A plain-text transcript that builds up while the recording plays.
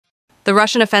The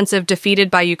Russian offensive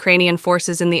defeated by Ukrainian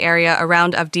forces in the area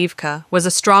around Avdiivka was a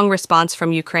strong response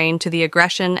from Ukraine to the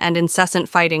aggression and incessant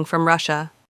fighting from Russia.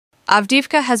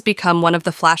 Avdiivka has become one of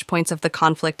the flashpoints of the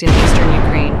conflict in eastern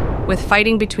Ukraine, with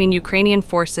fighting between Ukrainian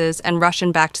forces and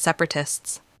Russian-backed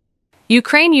separatists.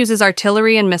 Ukraine uses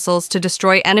artillery and missiles to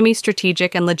destroy enemy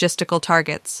strategic and logistical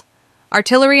targets.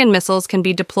 Artillery and missiles can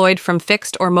be deployed from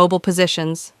fixed or mobile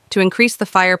positions to increase the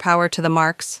firepower to the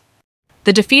marks.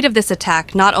 The defeat of this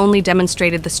attack not only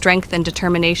demonstrated the strength and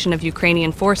determination of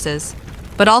Ukrainian forces,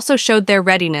 but also showed their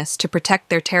readiness to protect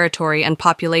their territory and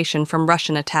population from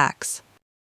Russian attacks.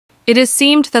 It is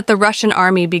seemed that the Russian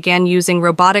army began using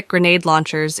robotic grenade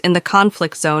launchers in the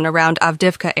conflict zone around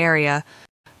Avdiivka area.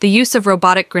 The use of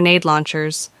robotic grenade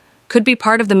launchers could be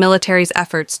part of the military's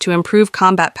efforts to improve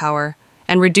combat power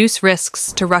and reduce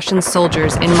risks to Russian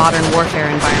soldiers in modern warfare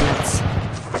environments.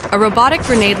 A robotic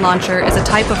grenade launcher is a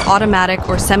type of automatic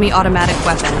or semi-automatic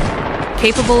weapon,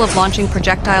 capable of launching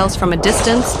projectiles from a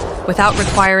distance without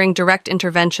requiring direct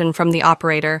intervention from the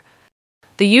operator.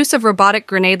 The use of robotic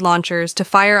grenade launchers to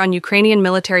fire on Ukrainian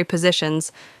military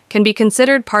positions can be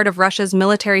considered part of Russia's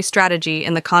military strategy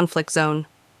in the conflict zone.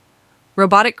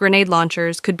 Robotic grenade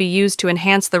launchers could be used to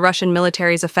enhance the Russian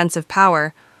military's offensive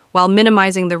power while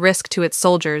minimizing the risk to its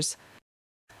soldiers.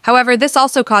 However, this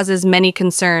also causes many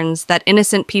concerns that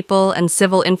innocent people and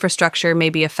civil infrastructure may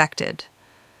be affected.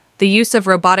 The use of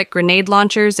robotic grenade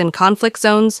launchers in conflict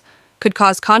zones could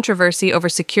cause controversy over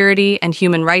security and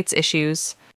human rights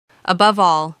issues. Above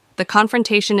all, the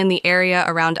confrontation in the area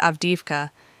around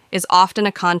Avdiivka is often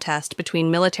a contest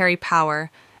between military power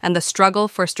and the struggle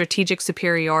for strategic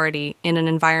superiority in an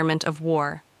environment of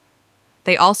war.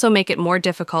 They also make it more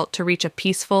difficult to reach a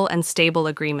peaceful and stable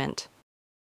agreement.